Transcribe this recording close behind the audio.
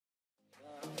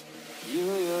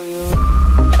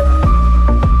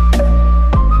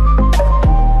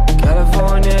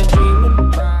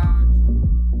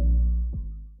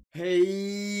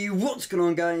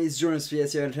on guys,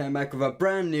 JordanRSPS here, and today I'm back with a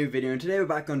brand new video, and today we're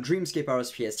back on DREAMSCAPE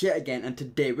RSPS yet again, and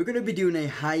today we're going to be doing a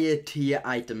higher tier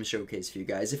item showcase for you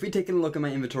guys. If we take a look at my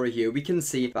inventory here, we can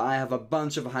see that I have a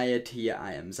bunch of higher tier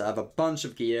items. I have a bunch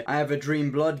of gear. I have a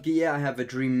Dream Blood gear, I have a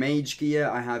Dream Mage gear,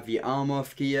 I have the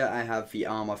Armoth gear, I have the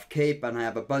Armoth Cape, and I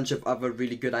have a bunch of other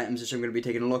really good items which I'm going to be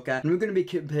taking a look at, and we're going to be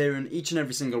comparing each and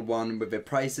every single one with their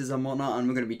prices and whatnot, and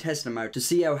we're going to be testing them out to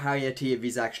see how higher tier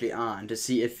these actually are, and to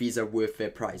see if these are worth their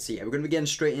price. So yeah, we're going to be getting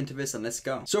straight into this, and let's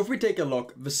go. So if we take a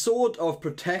look, the Sword of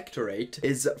Protectorate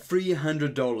is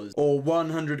 $300 or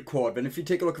 100 quad, and if you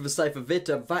take a look at the Scythe of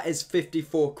Vita, that is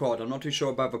 54 quad. I'm not too sure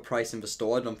about the price in the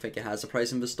store. I don't think it has a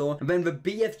price in the store. And then the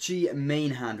BFG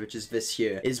main hand, which is this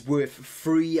here, is worth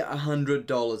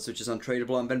 $300, which is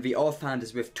untradeable, and then the offhand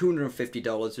is worth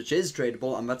 $250, which is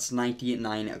tradable, and that's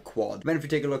 99 quad. Then if we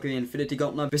take a look at the Infinity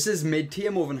Gauntlet, this is mid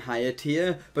tier more than higher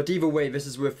tier, but either way this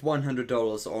is worth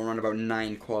 $100 or around about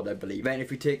 9 quad, I believe. Then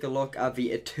if we take a look at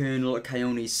the Eternal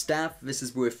Kione Staff, this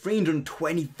is worth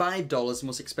 $325,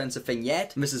 most expensive thing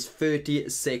yet, and this is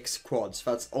 36 quads.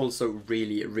 That's also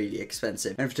really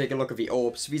expensive. And if we take a look at the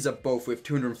Orbs, these are both worth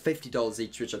 $250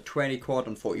 each, which are 20 quad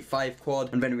and 45 quad.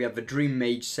 And then we have the Dream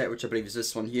Mage set, which I believe is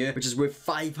this one here, which is worth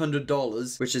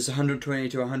 $500, which is 120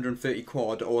 to 130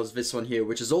 quad, or is this one here,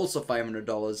 which is also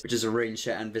 $500, which is a range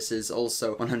set, and this is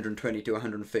also 120 to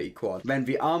 130 quad. Then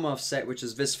the Armoth set, which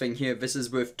is this thing here, this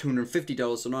is worth $250,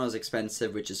 so not as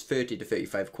expensive, which is 30 to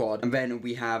 35 quad. And then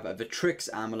we have the Trix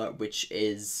Amulet, which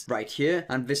is right here,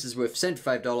 and this is worth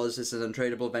 $75, this is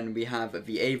untradeable. Then we have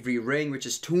the Avery Ring, which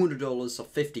is $200, so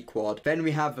 50 quad. Then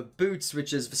we have the Boots,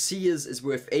 which is the Seers is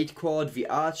worth 8 quad, the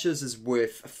Archers is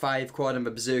worth 5 quad, and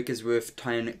the Berserk is worth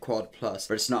 10 quad plus,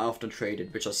 but it's not often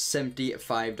traded, which are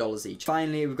 $75 each.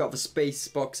 Finally, we've got the Space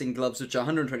Boxing Gloves, which are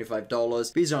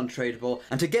 $125. These are untradeable,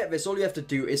 and to get this, all you have to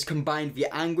do is combine the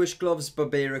Anguish Gloves,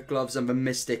 Barbaric Gloves, and the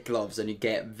Mystic Gloves, and you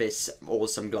get this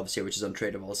awesome gloves here, which is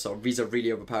untradeable. So these are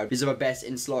really overpowered. These are the best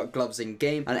in-slot gloves in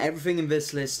game, and everything in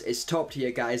this list is top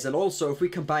tier, guys. And also, if we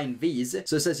combine these,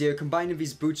 so it says here, combining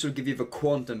these boots will give you the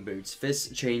Quantum Boots. This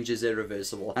change is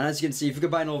irreversible, and as you can see, if you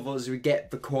combine all of those, we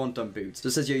get the Quantum Boots. So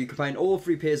it says here, you combine all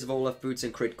 3 pairs of Olaf boots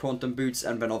and create Quantum Boots,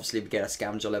 and then obviously we get a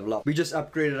Scavenger level up. We just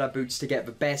upgraded our boots to get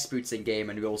the best boots in game,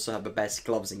 and we also have the best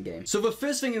gloves in game. So the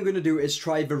first thing I'm going to do is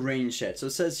try the range set. So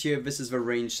it says here, this is the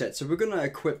range set, so we're going to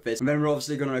equip this, and then we're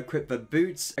obviously going to equip the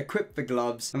boots, equip the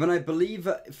gloves, and then I believe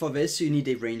for this you need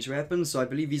a range weapon, so I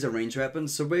believe these are range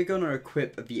weapons, so we're going to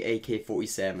equip the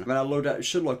AK-47. When I load that, it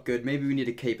should look good. Maybe we need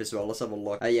a cape as well. Let's have a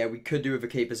look. Yeah, we could do with a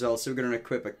cape as well, so we're going to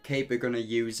equip a cape. We're going to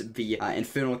use the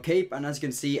Infernal Cape, and as you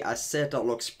can see, a set that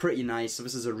looks pretty nice, so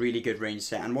this is a really good range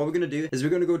set. And what we're going to do is we're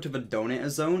going to go to the Donator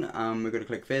Zone, we're going to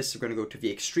click this, we're going to go to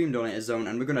the Extreme Donator Zone,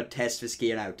 and we're going to test this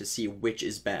gear out to see which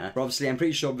is better. But obviously, I'm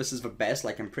pretty sure this is the best.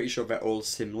 Like, I'm pretty sure they're all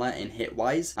similar in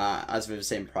hit-wise, as with the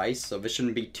same price, so this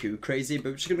shouldn't be too crazy, but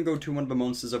we're just going to go to one of the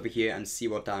monsters over here and see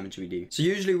what damage we do. So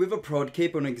usually with a Prod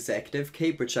Cape or an Executive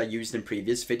Cape, which I used in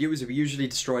previous videos, we usually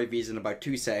destroy these in about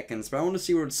 2 seconds, but I want to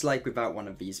see what it's like without one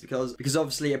of these, because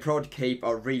obviously a Prod Cape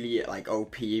are really, like,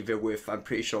 OP. They're worth, I'm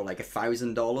pretty sure, like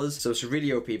 $1,000, so it's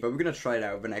really OP, but we're going to try it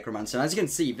out with a Necromancer. And as you can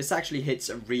see, this actually hits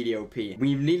really OP.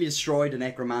 We've nearly destroyed a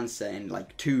Necromancer in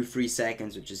like 2-3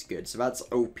 seconds, which is good, so that's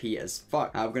OP as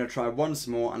fuck. We're going to try once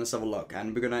more, and let's have a look,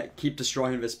 and we're going to keep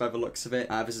destroying this by the looks of it.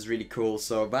 This is really cool,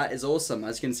 so that is awesome.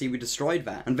 As you can see, we destroyed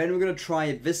that. And then we're going to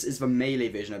try, this is the melee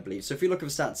version, I believe. So if you look at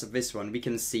the stats of this one, we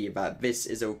can see that this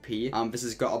is OP. This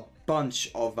has got a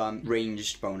bunch of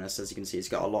ranged bonus. As you can see, it's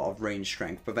got a lot of range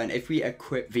strength. But then if we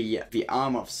equip the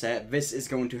Armoth set, this is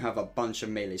going to have a bunch of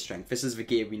melee strength. This is the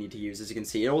gear we need to use. As you can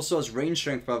see, it also has range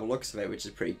strength by the looks of it, which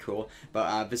is pretty cool.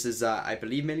 But this is I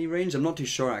believe melee range. I'm not too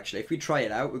sure actually. If we try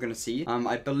it out, we're gonna see.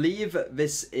 I believe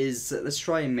this is, let's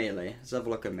try melee. Let's have a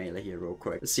look at melee here real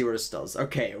quick. Let's see what this does.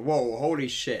 Okay, whoa, holy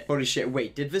shit,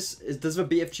 wait, does the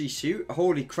BFG shoot?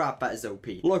 Holy crap, that is OP.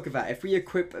 Look at that. If we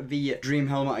equip the Dream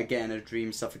Helmet again, or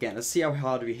Dream stuff again, let's see how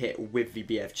hard we hit with the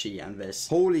BFG and this.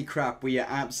 Holy crap, we are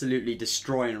absolutely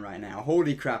destroying right now.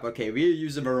 Holy crap. Okay, we are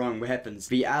using the wrong weapons.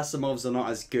 The Asimovs are not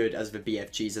as good as the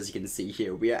BFGs, as you can see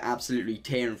here. We are absolutely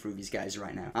tearing through these guys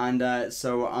right now. And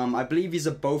so I believe these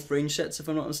are both range sets, if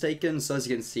I'm not mistaken. So as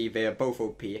you can see, they are both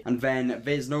OP. And then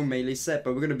there's no melee set,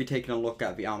 but we're going to be taking a look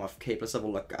at the Armoth Cape. Let's have a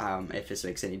look if this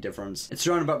makes any difference. It's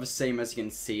around about the same, as you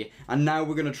can see. And now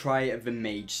we're going to try the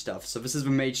Mage stuff. So this is the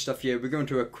Mage stuff here. We're going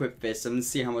to equip this and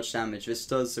see how much much damage this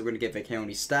does. So we're going to get the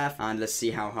Kaoni staff, and let's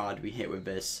see how hard we hit with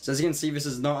this. So as you can see, this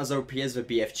is not as OP as the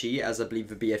BFG, as I believe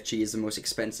the BFG is the most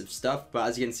expensive stuff, but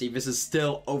as you can see, this is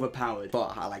still overpowered,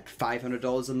 but like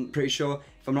 $500, I'm pretty sure,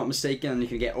 if I'm not mistaken, and you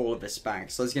can get all of this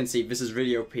back. So as you can see, this is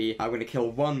really OP. I'm going to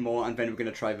kill one more, and then we're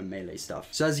going to try the melee stuff.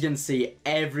 So as you can see,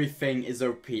 everything is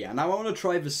OP. And now I want to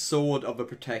try the Sword of the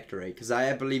Protectorate, because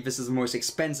I believe this is the most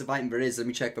expensive item there is. Let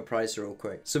me check the price real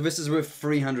quick. So this is worth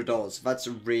 $300. That's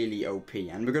really OP.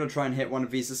 And we're going to try and hit one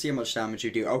of these to see how much damage you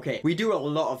do. Okay, we do a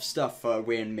lot of stuff for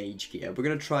wearing mage gear. We're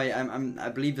going to try, I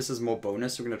believe this is more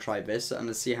bonus. We're going to try this, and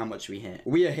let's see how much we hit.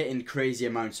 We are hitting crazy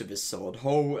amounts with this sword.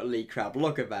 Holy crap,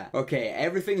 look at that. Okay,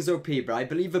 everything's OP, but I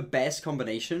believe the best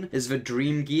combination is the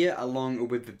Dream Gear along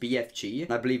with the BFG.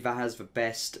 And I believe that has the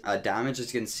best damage.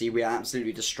 As you can see, we are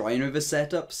absolutely destroying with the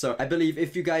setup. So I believe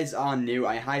if you guys are new,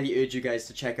 I highly urge you guys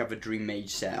to check out the Dream Mage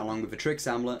set along with the Trix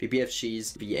Amulet, the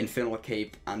BFGs, the Infernal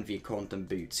Cape, and the Quantum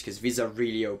Boots, because these are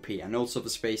really OP. And also the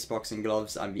Space Boxing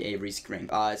Gloves and the Avery's Ring.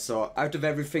 So out of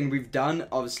everything we've done,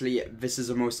 obviously this is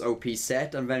the most OP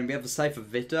set. And then we have the Cypher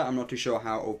Vita. I'm not too sure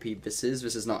how OP this is.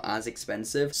 This is not as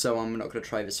expensive, so I'm not going to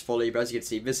try this fully, but as you can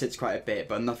see, this hits quite a bit,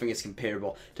 but nothing is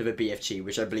comparable to the BFG,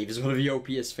 which I believe is one of the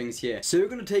OPest things here. So we're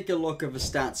going to take a look at the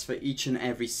stats for each and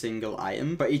every single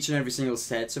item, for each and every single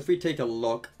set. So if we take a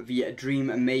look, the Dream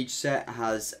Mage set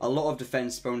has a lot of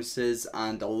defense bonuses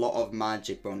and a lot of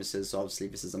magic bonuses. So obviously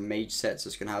this is a mage set, so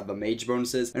it's going to have the mage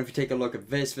bonuses. And if we take a look at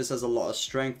this has a lot of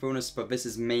strength bonus, but this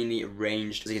is mainly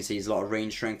ranged. As you can see, there's a lot of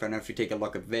range strength. And if we take a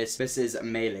look at this is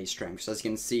melee strength. So as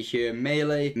you can see here,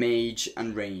 melee, mage,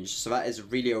 and range. So that is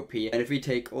really OP. And if we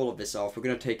take all of this off, we're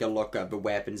going to take a look at the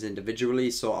weapons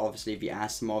individually. So obviously the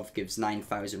Asimov gives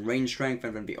 9,000 range strength,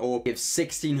 and then the Orb gives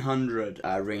 1,600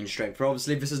 range strength. But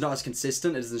obviously this is not as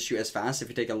consistent, it doesn't shoot as fast. If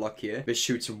you take a look here, this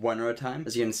shoots one at a time,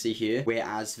 as you can see here,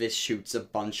 whereas this shoots a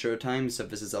bunch at a time. So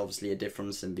this is obviously a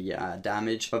difference in the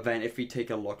damage. But then if we take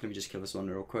a look, let me just kill this one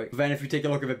real quick. But then if we take a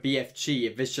look at the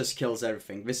BFG, this just kills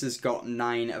everything. This has got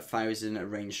 9,000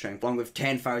 range strength, along with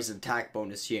 10,000 attack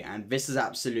bonus here, and this is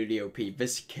absolutely OP.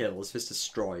 This kills, this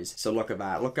destroys. So look at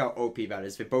that, look how OP that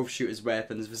is. They both shoot as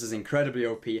weapons. This is incredibly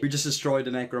OP. We just destroyed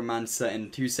a Necromancer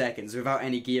in 2 seconds without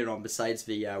any gear on besides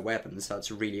the weapons. So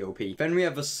that's really OP. Then we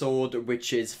have a sword,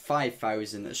 which is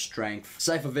 5,000 strength,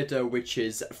 Cypher Vita, which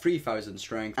is 3,000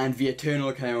 strength, and the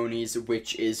Eternal Kaonis,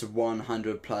 which is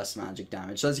 100 plus magic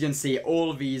damage. So as you can see,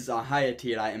 all of these are higher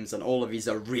tier items, and all of these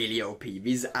are really OP.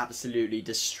 These absolutely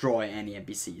destroy any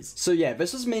NPCs. So yeah,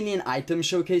 this was mainly an item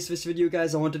showcase this video,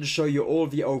 guys. I wanted to show you all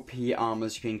the OP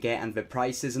armors you can get and the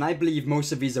prices, and I believe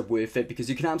most of these are worth it because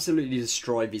you can absolutely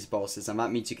destroy these bosses, and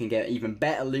that means you can get even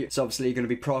better loot. So obviously you're going to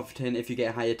be profiting if you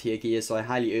get higher tier gear, so I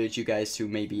highly urge you guys to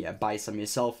maybe buy some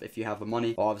yourself if you have the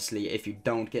money, or obviously if you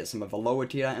don't, get some of the lower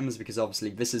tier items, because obviously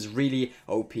this is really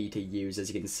OP to use, as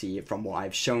you can see from what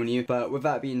I've shown you. But with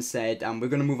that being said, we're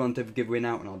going to move on to the giveaway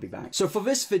now, and I'll be back. So for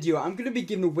this video, I'm going to be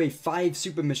giving away 5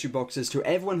 super mystery boxes to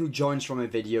everyone who joins from my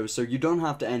video, so you don't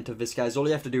have to enter this, guys. All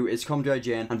you have to do is come to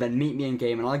IGN and then meet me in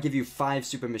game, and I'll give you 5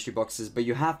 super mystery boxes, but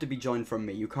you have to be joined from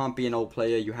me. You can't be an old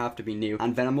player, you have to be new.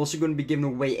 And then I'm also going to be giving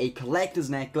away a collector's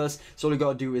necklace, so all you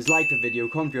gotta do is like the video,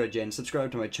 come to IGN,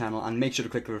 subscribe to my channel, and make sure to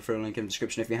click the referral link in the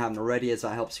description if you haven't already, as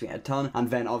that helps me a ton. And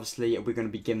then obviously we're going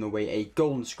to be giving away a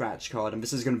golden scratch card, and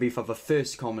this is going to be for the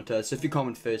first commenter, so if you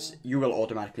comment first, you will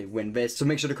automatically win this. So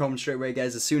make sure to comment straight away,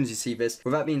 guys, as soon as you see this.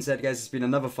 With that being said, guys, it's been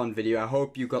another fun video. I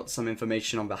hope you got some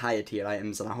information on the higher tier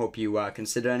items, and I hope you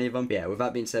consider any of them. But yeah, with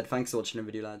that being said, thanks for watching the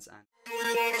video, lads.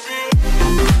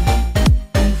 And